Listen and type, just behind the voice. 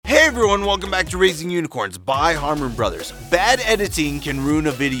everyone, welcome back to Raising Unicorns by Harmon Brothers. Bad editing can ruin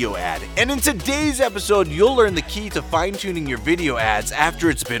a video ad, and in today's episode, you'll learn the key to fine-tuning your video ads after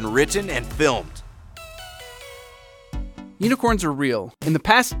it's been written and filmed. Unicorns are real. In the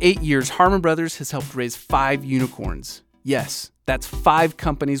past 8 years, Harmon Brothers has helped raise 5 unicorns. Yes, that's 5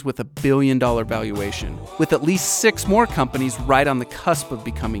 companies with $1 billion valuation, with at least 6 more companies right on the cusp of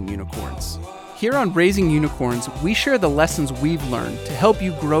becoming unicorns. Here on Raising Unicorns, we share the lessons we've learned to help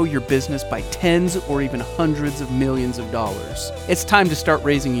you grow your business by tens or even hundreds of millions of dollars. It's time to start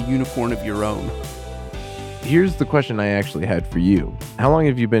raising a unicorn of your own. Here's the question I actually had for you. How long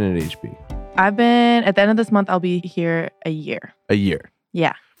have you been at HB? I've been, at the end of this month, I'll be here a year. A year.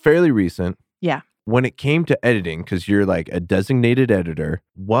 Yeah. Fairly recent. Yeah. When it came to editing, because you're like a designated editor,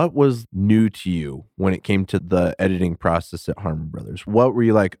 what was new to you when it came to the editing process at Harmon Brothers? What were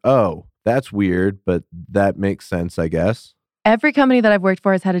you like, oh, that's weird, but that makes sense, I guess? Every company that I've worked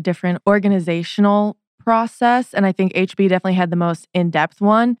for has had a different organizational process, and I think HB definitely had the most in-depth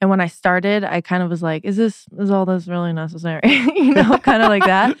one. And when I started, I kind of was like, is all this really necessary? Kind of like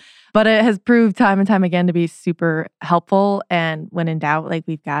that. But it has proved time and time again to be super helpful. And when in doubt, like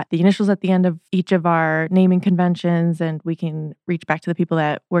we've got the initials at the end of each of our naming conventions, and we can reach back to the people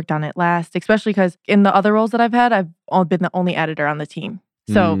that worked on it last, especially because in the other roles that I've had, I've been the only editor on the team.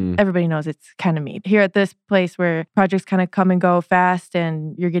 So everybody knows it's kind of me. Here at this place where projects kind of come and go fast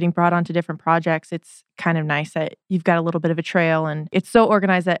and you're getting brought onto different projects, it's kind of nice that you've got a little bit of a trail and it's so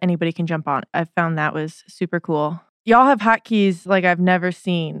organized that anybody can jump on. I found that was super cool. Y'all have hotkeys like I've never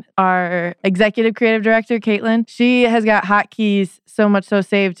seen. Our executive creative director, Caitlin, she has got hotkeys so much so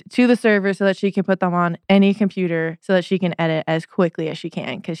saved to the server so that she can put them on any computer so that she can edit as quickly as she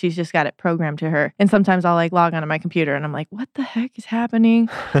can because she's just got it programmed to her. And sometimes I'll like log onto my computer and I'm like, what the heck is happening?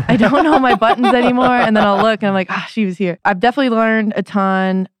 I don't know my buttons anymore. And then I'll look and I'm like, she was here. I've definitely learned a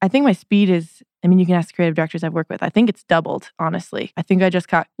ton. I think my speed is, you can ask the creative directors I've worked with. I think it's doubled, honestly. I think I just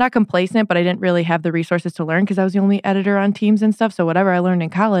got, not complacent, but I didn't really have the resources to learn because I was the only editor on teams and stuff. So whatever I learned in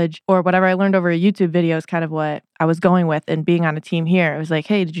college or whatever I learned over a YouTube video is kind of what I was going with. And being on a team here, it was like,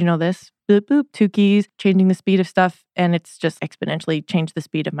 hey, did you know this? Boop, boop, 2 keys, changing the speed of stuff. And it's just exponentially changed the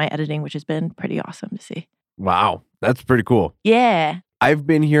speed of my editing, which has been pretty awesome to see. Wow, that's pretty cool. Yeah. I've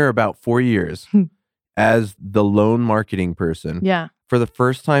been here about 4 years as the lone marketing person. Yeah. For the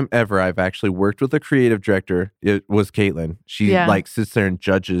first time ever, I've actually worked with a creative director. It was Caitlin. She sits there and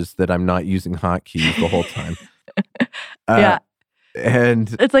judges that I'm not using hotkeys the whole time. Yeah.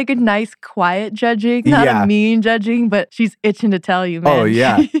 And it's like a nice, quiet judging, not a mean judging, but she's itching to tell you, man. Oh,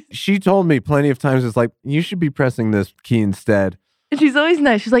 yeah. She told me plenty of times, it's like, you should be pressing this key instead. And she's always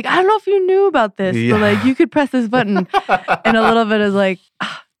nice. She's like, I don't know if you knew about this, but like, you could press this button. And a little bit is like,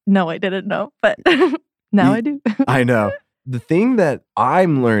 no, I didn't know, but now I do. I know. The thing that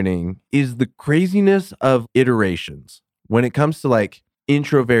I'm learning is the craziness of iterations when it comes to like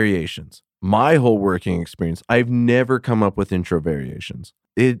intro variations. My whole working experience, I've never come up with intro variations.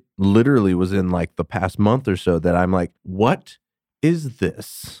 It literally was in like the past month or so that I'm like, what is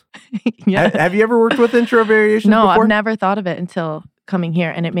this? Have you ever worked with intro variations before? I've never thought of it until coming here,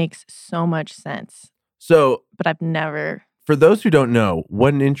 and it makes so much sense. But I've never. For those who don't know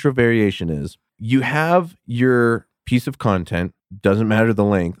what an intro variation is, you have your piece of content, doesn't matter the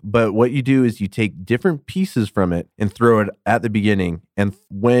length, but what you do is you take different pieces from it and throw it at the beginning. And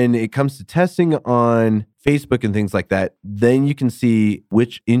when it comes to testing on Facebook and things like that, then you can see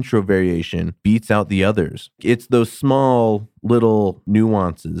which intro variation beats out the others. It's those small little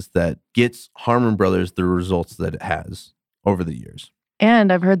nuances that gets Harmon Brothers the results that it has over the years.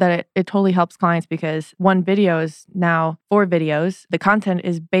 And I've heard that it totally helps clients because one video is now 4 videos. The content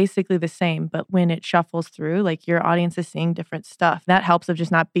is basically the same, but when it shuffles through, like your audience is seeing different stuff. That helps of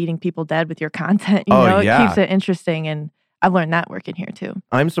just not beating people dead with your content. It keeps it interesting. And I've learned that working here too.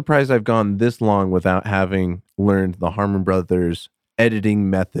 I'm surprised I've gone this long without having learned the Harmon Brothers editing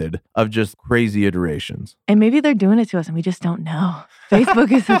method of just crazy iterations. And maybe they're doing it to us and we just don't know.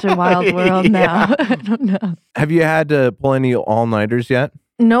 Facebook is such a wild world now. I don't know. Have you had to pull any all-nighters yet?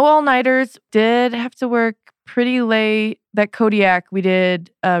 No all-nighters. Did have to work pretty late. That Kodiak, we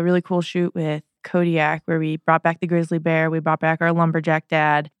did a really cool shoot with Kodiak where we brought back the grizzly bear. We brought back our lumberjack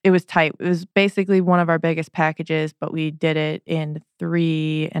dad. It was tight. It was basically one of our biggest packages, but we did it in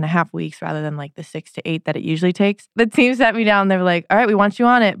 3.5 weeks rather than like the 6 to 8 that it usually takes. The team sat me down. They were like, all right, we want you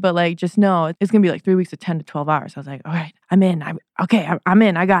on it, but like, just know it's going to be like 3 weeks of 10 to 12 hours. I was like, all right, I'm in. I'm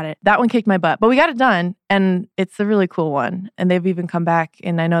in. I got it. That one kicked my butt, but we got it done. And it's a really cool one. And they've even come back.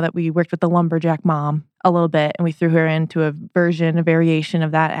 And I know that we worked with the lumberjack mom a little bit, and we threw her into a variation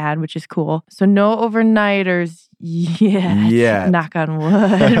of that ad, which is cool. So no overnighters yet. Yeah. Knock on wood.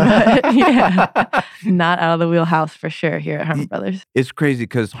 But yeah, not out of the wheelhouse for sure here at Harmon Brothers. It's crazy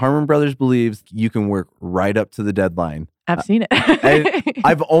because Harmon Brothers believes you can work right up to the deadline. I've seen it.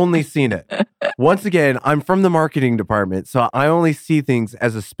 I've only seen it. Once again, I'm from the marketing department, so I only see things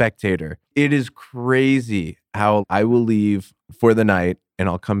as a spectator. It is crazy how I will leave for the night and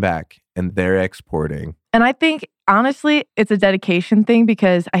I'll come back and they're exporting. And I think, honestly, it's a dedication thing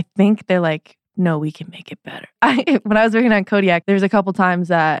because I think they're like, no, we can make it better. When I was working on Kodiak, there's a couple times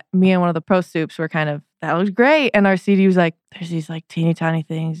that me and one of the pro soups were kind of, that was great. And our CD was like, there's these like teeny tiny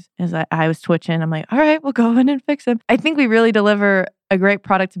things. And I was twitching. I'm like, all right, we'll go in and fix them. I think we really deliver a great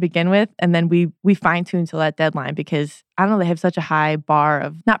product to begin with. And then we fine tune till that deadline because I don't know, they have such a high bar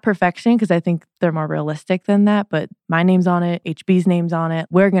of not perfection because I think they're more realistic than that. But my name's on it, HB's name's on it.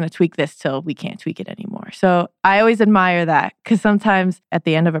 We're going to tweak this till we can't tweak it anymore. So I always admire that because sometimes at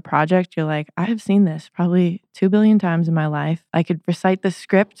the end of a project, you're like, I have seen this probably 2 billion times in my life. I could recite the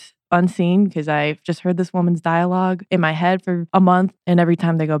script unseen because I've just heard this woman's dialogue in my head for a month. And every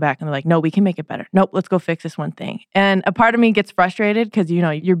time they go back and they're like, no, we can make it better. Nope, let's go fix this one thing. And a part of me gets frustrated because, you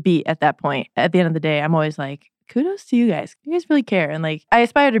know, you're beat at that point. At the end of the day, I'm always like, kudos to you guys. You guys really care. And like, I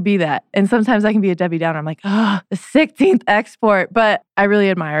aspire to be that. And sometimes I can be a Debbie Downer. I'm like, the 16th export. But I really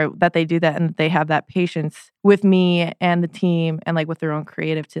admire that they do that and that they have that patience with me and the team and like with their own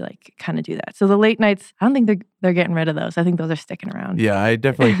creative to like kind of do that. So the late nights, I don't think they're getting rid of those. I think those are sticking around. Yeah, I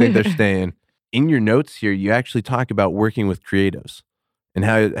definitely think they're staying. In your notes here, you actually talk about working with creatives and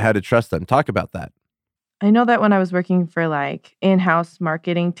how to trust them. Talk about that. I know that when I was working for like in-house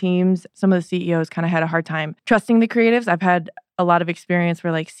marketing teams, some of the CEOs kind of had a hard time trusting the creatives. I've had a lot of experience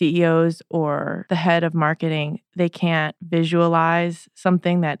where like CEOs or the head of marketing, they can't visualize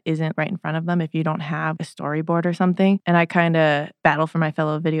something that isn't right in front of them if you don't have a storyboard or something. And I kind of battle for my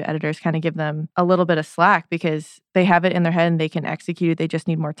fellow video editors, kind of give them a little bit of slack because they have it in their head and they can execute it. They just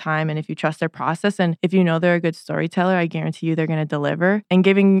need more time. And if you trust their process and if you know they're a good storyteller, I guarantee you they're going to deliver. And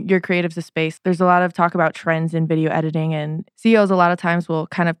giving your creatives a space, there's a lot of talk about trends in video editing, and CEOs a lot of times will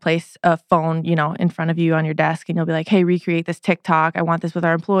kind of place a phone, you know, in front of you on your desk and you'll be like, hey, recreate this TikTok. I want this with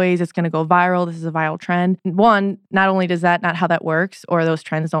our employees. It's going to go viral. This is a viral trend. One, not only does that not how that works, or those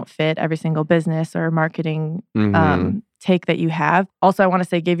trends don't fit every single business or marketing take that you have. Also, I want to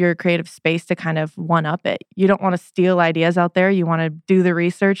say give your creative space to kind of one-up it. You don't want to steal ideas out there. You want to do the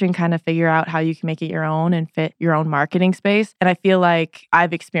research and kind of figure out how you can make it your own and fit your own marketing space. And I feel like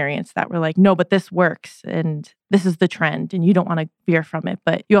I've experienced that. We're like, no, but this works and this is the trend and you don't want to veer from it.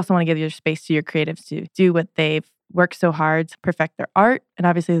 But you also want to give your space to your creatives to do what they've work so hard to perfect their art. And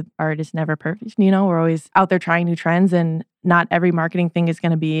obviously art is never perfect. You know, we're always out there trying new trends and not every marketing thing is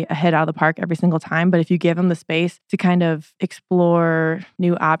going to be a hit out of the park every single time. But if you give them the space to kind of explore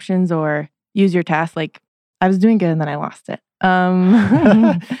new options or use your task, like I was doing good and then I lost it.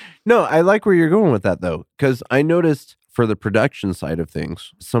 No, I like where you're going with that though, because I noticed for the production side of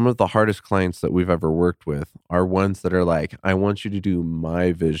things, some of the hardest clients that we've ever worked with are ones that are like, I want you to do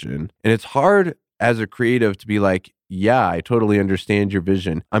my vision. And it's hard as a creative to be like, yeah, I totally understand your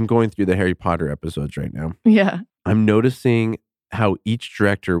vision. I'm going through the Harry Potter episodes right now. Yeah. I'm noticing how each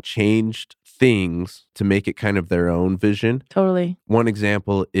director changed things to make it kind of their own vision. Totally. One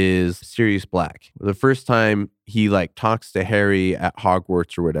example is Sirius Black. The first time he like talks to Harry at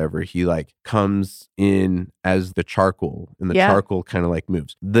Hogwarts or whatever, he like comes in as the charcoal and the charcoal kind of like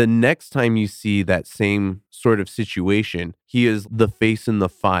moves. The next time you see that same sort of situation, he is the face in the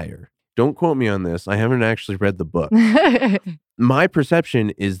fire. Don't quote me on this. I haven't actually read the book. My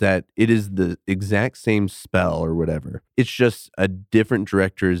perception is that it is the exact same spell or whatever. It's just a different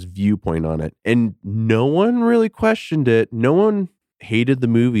director's viewpoint on it. And no one really questioned it. No one hated the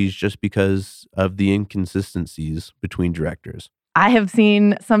movies just because of the inconsistencies between directors. I have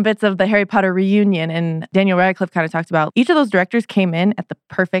seen some bits of the Harry Potter reunion, and Daniel Radcliffe kind of talked about each of those directors came in at the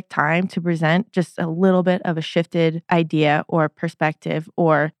perfect time to present just a little bit of a shifted idea or perspective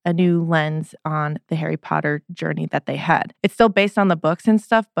or a new lens on the Harry Potter journey that they had. It's still based on the books and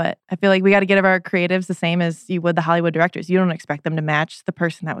stuff, but I feel like we got to give our creatives the same as you would the Hollywood directors. You don't expect them to match the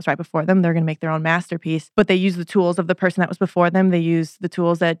person that was right before them. They're going to make their own masterpiece, but they use the tools of the person that was before them. They use the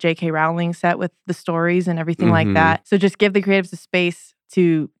tools that J.K. Rowling set with the stories and everything like that. So just give the creatives the space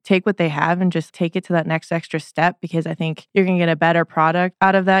to take what they have and just take it to that next extra step, because I think you're going to get a better product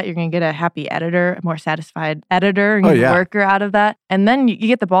out of that. You're going to get a happy editor, a more satisfied editor and worker out of that. And then you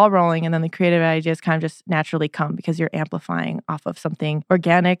get the ball rolling, and then the creative ideas kind of just naturally come because you're amplifying off of something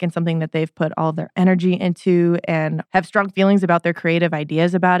organic and something that they've put all of their energy into and have strong feelings about their creative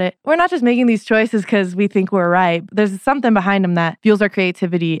ideas about it. We're not just making these choices because we think we're right. There's something behind them that fuels our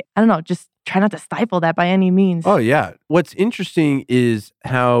creativity. I don't know, just try not to stifle that by any means. Oh, yeah. What's interesting is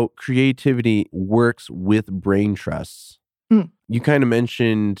how creativity works with brain trusts. You kind of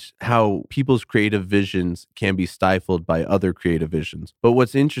mentioned how people's creative visions can be stifled by other creative visions. But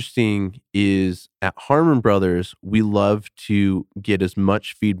what's interesting is at Harmon Brothers, we love to get as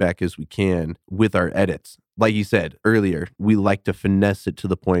much feedback as we can with our edits. Like you said earlier, we like to finesse it to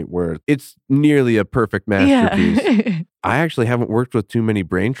the point where it's nearly a perfect masterpiece. Yeah. I actually haven't worked with too many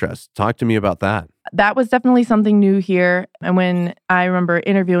brain trusts. Talk to me about that. That was definitely something new here. And when I remember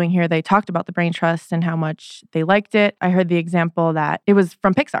interviewing here, they talked about the brain trust and how much they liked it. I heard the example that it was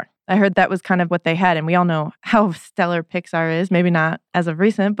from Pixar. I heard that was kind of what they had. And we all know how stellar Pixar is. Maybe not as of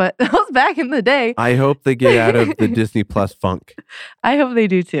recent, but that was back in the day. I hope they get out of the Disney Plus funk. I hope they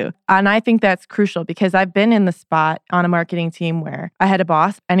do too. And I think that's crucial because I've been in the spot on a marketing team where I had a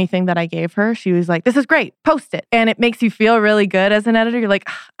boss. Anything that I gave her, she was like, this is great, post it. And it makes you feel really good as an editor. You're like,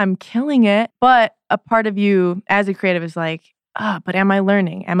 I'm killing it. But a part of you as a creative is like, but am I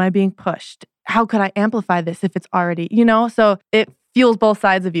learning? Am I being pushed? How could I amplify this if it's already, So it fuels both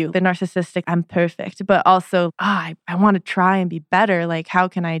sides of you. The narcissistic, I'm perfect, but also, I want to try and be better. Like, how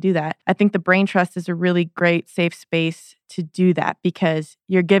can I do that? I think the brain trust is a really great safe space to do that because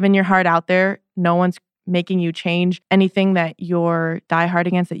you're giving your heart out there. No one's making you change anything that you're diehard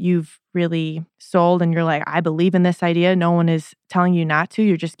against, that you've really sold. And you're like, I believe in this idea. No one is telling you not to.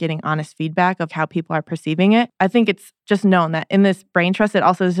 You're just getting honest feedback of how people are perceiving it. I think it's just known that in this brain trust, it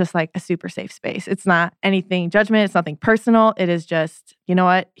also is just like a super safe space. It's not anything judgment. It's nothing personal. It is just, you know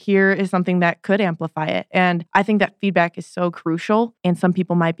what? Here is something that could amplify it. And I think that feedback is so crucial. And some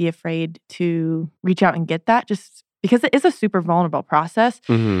people might be afraid to reach out and get that just because it is a super vulnerable process.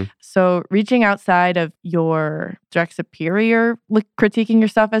 Mm-hmm. So reaching outside of your direct superior, critiquing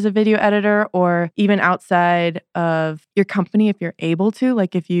yourself as a video editor, or even outside of your company if you're able to.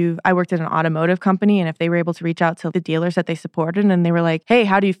 Like I worked at an automotive company, and if they were able to reach out to the dealers that they supported and they were like, hey,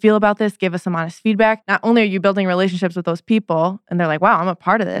 how do you feel about this? Give us some honest feedback. Not only are you building relationships with those people and they're like, wow, I'm a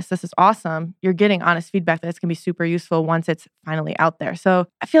part of this. This is awesome. You're getting honest feedback that's going to be super useful once it's finally out there. So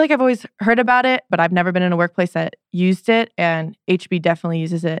I feel like I've always heard about it, but I've never been in a workplace that used it, and HB definitely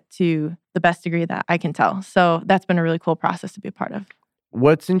uses it to the best degree that I can tell. So that's been a really cool process to be a part of.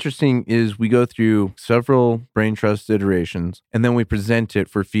 What's interesting is we go through several brain trust iterations, and then we present it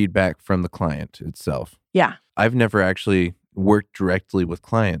for feedback from the client itself. Yeah. I've never actually worked directly with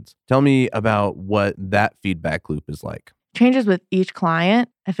clients. Tell me about what that feedback loop is like. Changes with each client.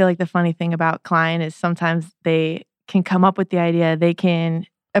 I feel like the funny thing about client is sometimes they can come up with the idea, they can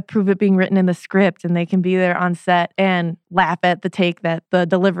approve it being written in the script, and they can be there on set and laugh at the take that the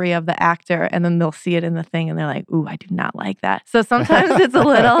delivery of the actor, and then they'll see it in the thing and they're like, ooh, I do not like that. So sometimes it's a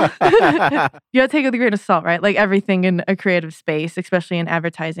little, you gotta take it with a grain of salt, right? Like everything in a creative space, especially in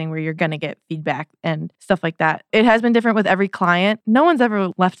advertising where you're gonna get feedback and stuff like that. It has been different with every client. No one's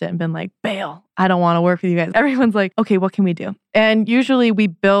ever left it and been like, bail, I don't want to work with you guys. Everyone's like, okay, what can we do? And usually we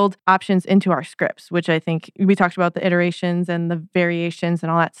build options into our scripts, which I think we talked about the iterations and the variations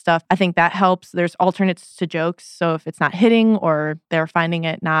and all that stuff. I think that helps. There's alternates to jokes. So if it's not hitting or they're finding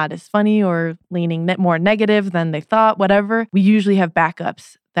it not as funny or leaning more negative than they thought, whatever, we usually have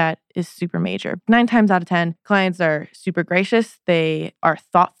backups. That is super major. 9 times out of 10, clients are super gracious. They are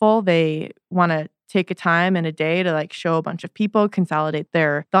thoughtful. They want to take a time and a day to show a bunch of people, consolidate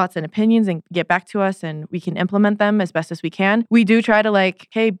their thoughts and opinions and get back to us, and we can implement them as best as we can. We do try to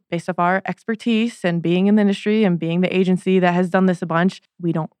hey, based off our expertise and being in the industry and being the agency that has done this a bunch,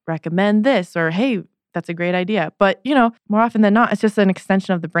 we don't recommend this, or hey, that's a great idea. But, more often than not, it's just an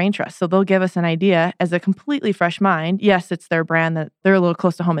extension of the brain trust. So they'll give us an idea as a completely fresh mind. Yes, it's their brand, that they're a little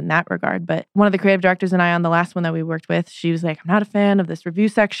close to home in that regard. But one of the creative directors and I on the last one that we worked with, she was like, I'm not a fan of this review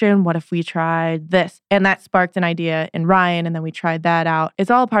section. What if we tried this? And that sparked an idea in Ryan. And then we tried that out.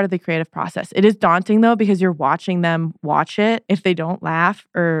 It's all a part of the creative process. It is daunting though, because you're watching them watch it. If they don't laugh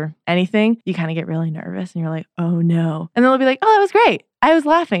or anything, you kind of get really nervous and you're like, oh no. And then they'll be like, oh, that was great. I was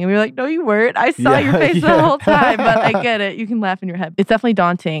laughing. And we were like, no, you weren't. I saw your face the whole time, but I get it. You can laugh in your head. It's definitely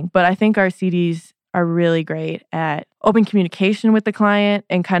daunting, but I think our CDs are really great at open communication with the client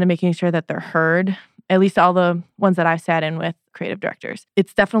and kind of making sure that they're heard at least all the ones that I've sat in with creative directors.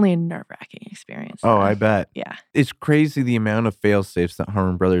 It's definitely a nerve-wracking experience. Oh, I bet. Yeah. It's crazy the amount of fail-safes that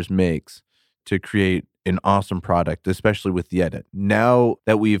Harmon Brothers makes to create an awesome product, especially with the edit. Now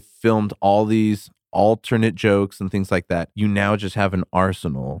that we've filmed all these alternate jokes and things like that, you now just have an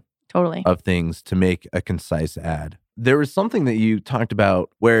arsenal Totally. of things to make a concise ad. There was something that you talked about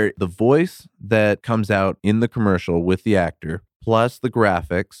where the voice that comes out in the commercial with the actor, plus the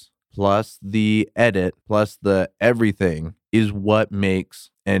graphics, plus the edit, plus the everything is what makes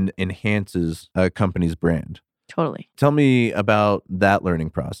and enhances a company's brand. Totally. Tell me about that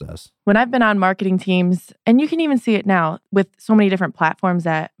learning process. When I've been on marketing teams, and you can even see it now with so many different platforms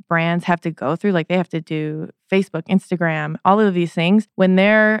that brands have to go through, like they have to do Facebook, Instagram, all of these things. When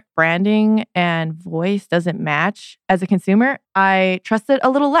their branding and voice doesn't match as a consumer, I trust it a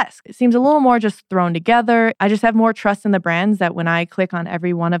little less. It seems a little more just thrown together. I just have more trust in the brands that when I click on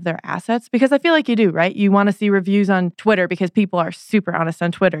every one of their assets, because I feel like you do, right? You want to see reviews on Twitter because people are super honest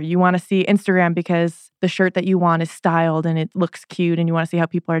on Twitter. You want to see Instagram because the shirt that you want is styled and it looks cute and you want to see how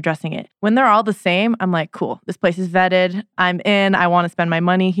people are dressing it. When they're all the same, I'm like, cool, this place is vetted. I'm in. I want to spend my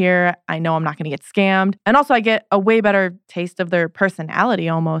money here. I know I'm not going to get scammed. And also I get a way better taste of their personality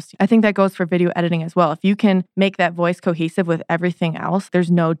almost. I think that goes for video editing as well. If you can make that voice cohesive with everything else,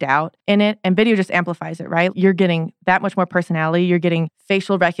 there's no doubt in it. And video just amplifies it, right? You're getting that much more personality. You're getting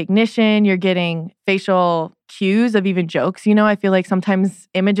facial recognition. You're getting facial cues of even jokes. You know, I feel like sometimes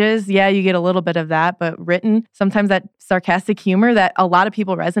images, yeah, you get a little bit of that, but written, sometimes that sarcastic humor that a lot of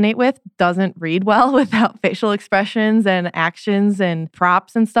people resonate with doesn't read well without facial expressions and actions and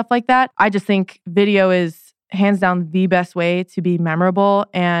props and stuff like that. I just think video is hands down the best way to be memorable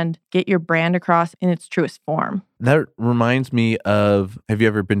and get your brand across in its truest form. That reminds me of, have you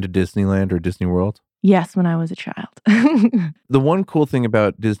ever been to Disneyland or Disney World? Yes, when I was a child. The one cool thing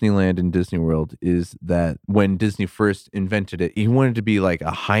about Disneyland and Disney World is that when Disney first invented it, he wanted to be like a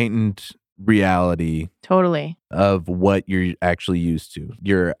heightened reality Totally. of what you're actually used to.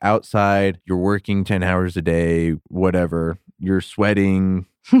 You're outside, you're working 10 hours a day, whatever. You're sweating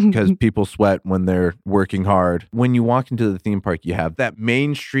because people sweat when they're working hard. When you walk into the theme park, you have that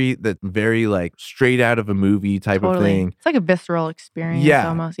main street that's very like straight out of a movie type of thing. It's like a visceral experience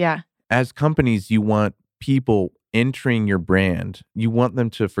almost. Yeah. As companies, you want people entering your brand. You want them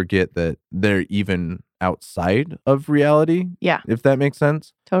to forget that they're even outside of reality. Yeah. If that makes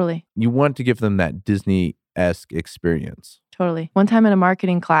sense. Totally. You want to give them that Disney-esque experience. Totally. One time in a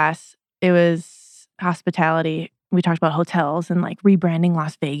marketing class, it was hospitality. We talked about hotels and like rebranding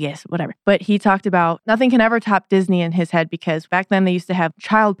Las Vegas, whatever. But he talked about nothing can ever top Disney in his head because back then they used to have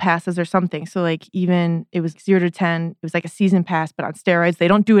child passes or something. So like even it was 0 to 10, it was like a season pass, but on steroids. They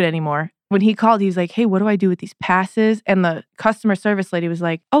don't do it anymore. When he called, he was like, hey, what do I do with these passes? And the customer service lady was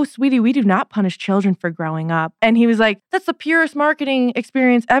like, oh, sweetie, we do not punish children for growing up. And he was like, that's the purest marketing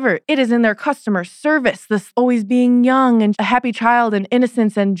experience ever. It is in their customer service, this always being young and a happy child and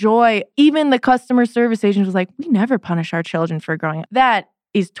innocence and joy. Even the customer service agent was like, we never punish our children for growing up. That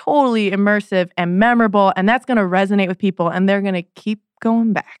is totally immersive and memorable. And that's going to resonate with people and they're going to keep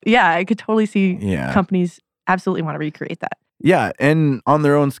going back. Yeah, I could totally see companies absolutely want to recreate that. Yeah, and on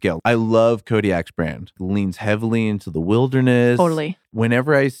their own scale. I love Kodiak's brand. It leans heavily into the wilderness. Totally.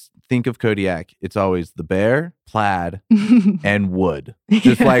 Whenever I think of Kodiak, it's always the bear, plaid, and wood.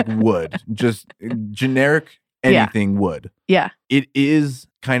 Just like wood. Just generic anything wood. Yeah. It is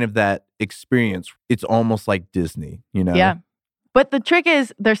kind of that experience. It's almost like Disney, you know? Yeah. But the trick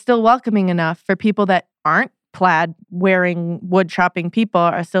is they're still welcoming enough for people that aren't plaid wearing wood chopping people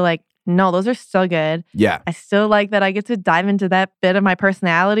are still like, no, those are still good. Yeah. I still like that I get to dive into that bit of my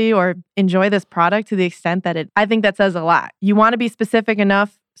personality or enjoy this product to the extent that I think that says a lot. You want to be specific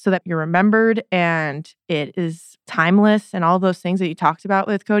enough so that you're remembered and it is timeless and all those things that you talked about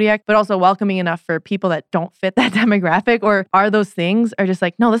with Kodiak, but also welcoming enough for people that don't fit that demographic or are those things are just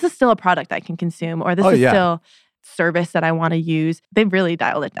like, no, this is still a product I can consume or this is still service that I want to use. They've really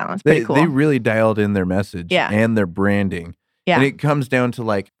dialed it down. It's pretty cool. They really dialed in their message and their branding. Yeah. And it comes down to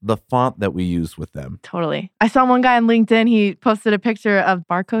like the font that we use with them. Totally. I saw one guy on LinkedIn, he posted a picture of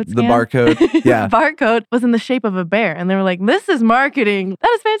barcode scan. The barcode, yeah. Barcode was in the shape of a bear. And they were like, this is marketing.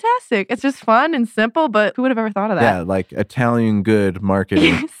 That is fantastic. It's just fun and simple, but who would have ever thought of that? Yeah, like Italian good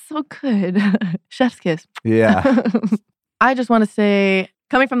marketing. So good. Chef's kiss. Yeah. I just want to say,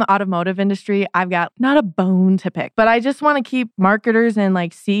 coming from the automotive industry, I've got not a bone to pick, but I just want to keep marketers and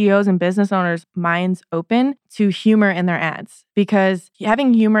like CEOs and business owners' minds open to humor in their ads because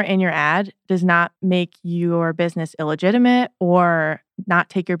having humor in your ad does not make your business illegitimate or not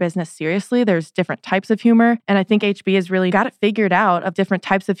take your business seriously. There's different types of humor. And I think HB has really got it figured out of different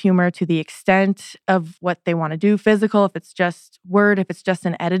types of humor to the extent of what they want to do, physical, if it's just word, if it's just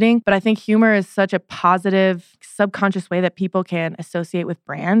an editing. But I think humor is such a positive, subconscious way that people can associate with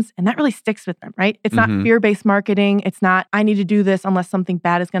brands. And that really sticks with them, right? It's not fear-based marketing. It's not, I need to do this unless something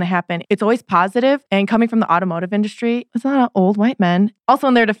bad is going to happen. It's always positive. And coming from the automotive industry, it's not old white men. Also,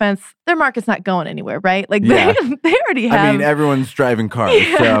 in their defense, their market's not going anywhere, right? Like they already have. I mean, everyone's driving cars.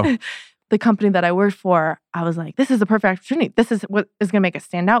 So the company that I worked for, I was like, this is the perfect opportunity. This is what is going to make us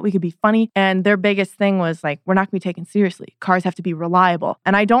stand out. We could be funny. And their biggest thing was like, we're not going to be taken seriously. Cars have to be reliable.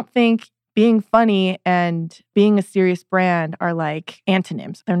 And I don't think being funny and being a serious brand are like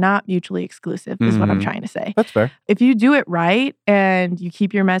antonyms. They're not mutually exclusive, is what I'm trying to say. That's fair. If you do it right and you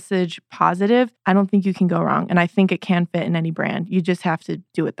keep your message positive, I don't think you can go wrong. And I think it can fit in any brand. You just have to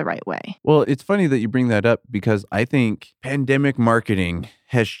do it the right way. Well, it's funny that you bring that up because I think pandemic marketing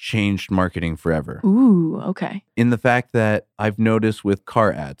has changed marketing forever. Ooh, okay. In the fact that I've noticed with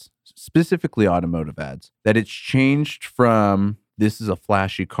car ads, specifically automotive ads, that it's changed from this is a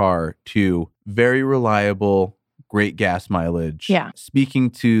flashy car to very reliable, great gas mileage. Yeah. Speaking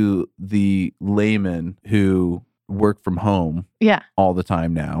to the layman who work from home all the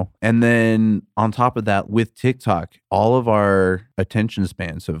time now. And then on top of that, with TikTok, all of our attention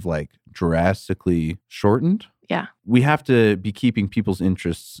spans have like drastically shortened. Yeah. We have to be keeping people's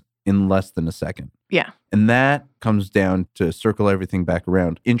interests in less than a second. Yeah. And that comes down to circle everything back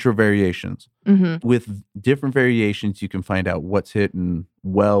around. Intro variations. With different variations, you can find out what's hitting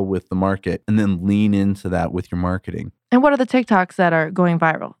well with the market and then lean into that with your marketing. And what are the TikToks that are going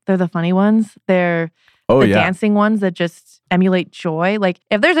viral? They're the funny ones. They're the dancing ones that just emulate joy. Like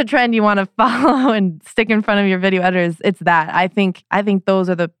if there's a trend you want to follow and stick in front of your video editors, it's that. I think those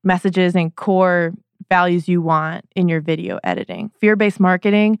are the messages and core values you want in your video editing. Fear-based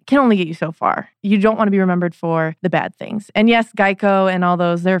marketing can only get you so far. You don't want to be remembered for the bad things. And yes, Geico and all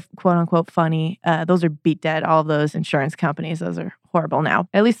those, they're quote unquote funny. Those are beat dead. All of those insurance companies, those are horrible now.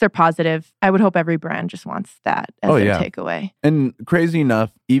 At least they're positive. I would hope every brand just wants that as their takeaway. And crazy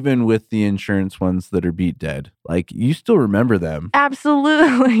enough, even with the insurance ones that are beat dead, like you still remember them.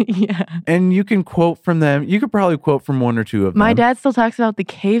 Absolutely. Yeah. And you can quote from them. You could probably quote from one or two of them. My dad still talks about the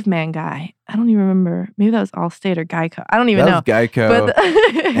caveman guy. I don't even remember. Maybe that was Allstate or Geico. I don't even know. That was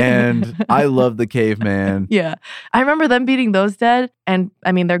Geico. And I love the caveman. Yeah. I remember them beating those dead. And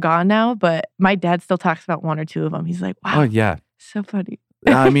I mean, they're gone now, but my dad still talks about one or two of them. He's like, wow. Oh, yeah. So funny.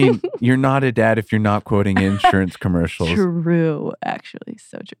 I mean, you're not a dad if you're not quoting insurance commercials. True, actually.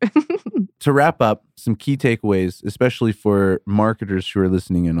 So true. To wrap up, some key takeaways, especially for marketers who are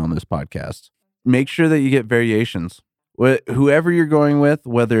listening in on this podcast. Make sure that you get variations. Whoever you're going with,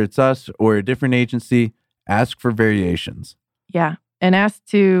 whether it's us or a different agency, ask for variations. Yeah. And ask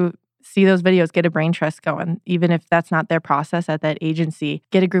to see those videos, get a brain trust going. Even if that's not their process at that agency,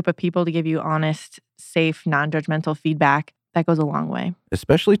 get a group of people to give you honest, safe, non-judgmental feedback. That goes a long way.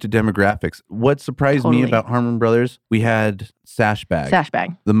 Especially to demographics. What surprised me about Harmon Brothers, we had Sash Bag. Sash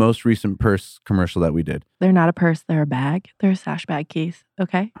Bag. The most recent purse commercial that we did. They're not a purse, they're a bag. They're a Sash Bag case,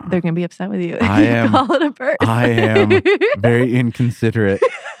 okay? They're going to be upset with you. I am. Call it a purse. I am very inconsiderate.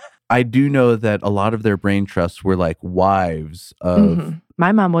 I do know that a lot of their brain trusts were like wives of...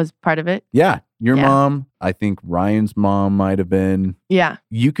 My mom was part of it. Yeah. Your mom, I think Ryan's mom might have been. Yeah.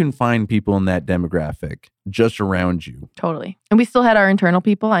 You can find people in that demographic just around you. Totally. And we still had our internal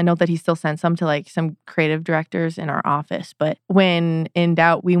people. I know that he still sent some to like some creative directors in our office. But when in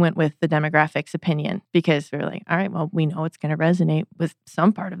doubt, we went with the demographics opinion because we were like, all right, well, we know it's going to resonate with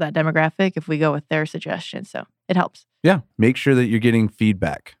some part of that demographic if we go with their suggestion. So it helps. Yeah. Make sure that you're getting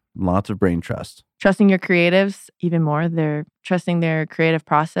feedback. Lots of brain trust. Trusting your creatives even more. They're trusting their creative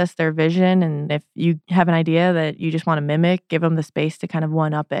process, their vision. And if you have an idea that you just want to mimic, give them the space to kind of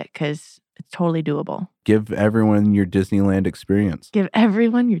one-up it because it's totally doable. Give everyone your Disneyland experience. Give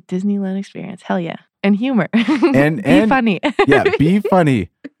everyone your Disneyland experience. Hell yeah. And humor. And be funny. Yeah, be funny.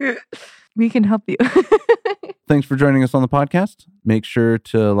 We can help you. Thanks for joining us on the podcast. Make sure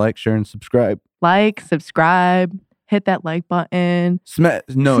to like, share, and subscribe. Like, subscribe. Hit that like button. Smash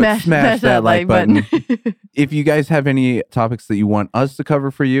that like button. If you guys have any topics that you want us to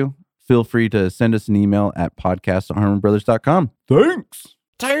cover for you, feel free to send us an email at podcast@harmonbrothers.com. Thanks.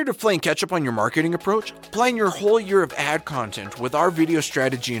 Tired of playing catch up on your marketing approach? Plan your whole year of ad content with our video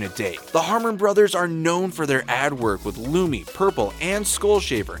strategy in a day. The Harmon brothers are known for their ad work with Lumi, Purple, and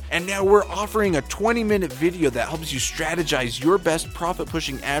Skullshaver, and now we're offering a 20-minute video that helps you strategize your best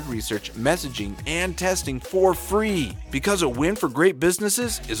profit-pushing ad research, messaging, and testing for free. Because a win for great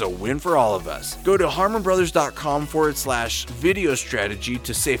businesses is a win for all of us. Go to harmonbrothers.com/video strategy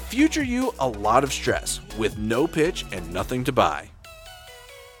to save future you a lot of stress with no pitch and nothing to buy.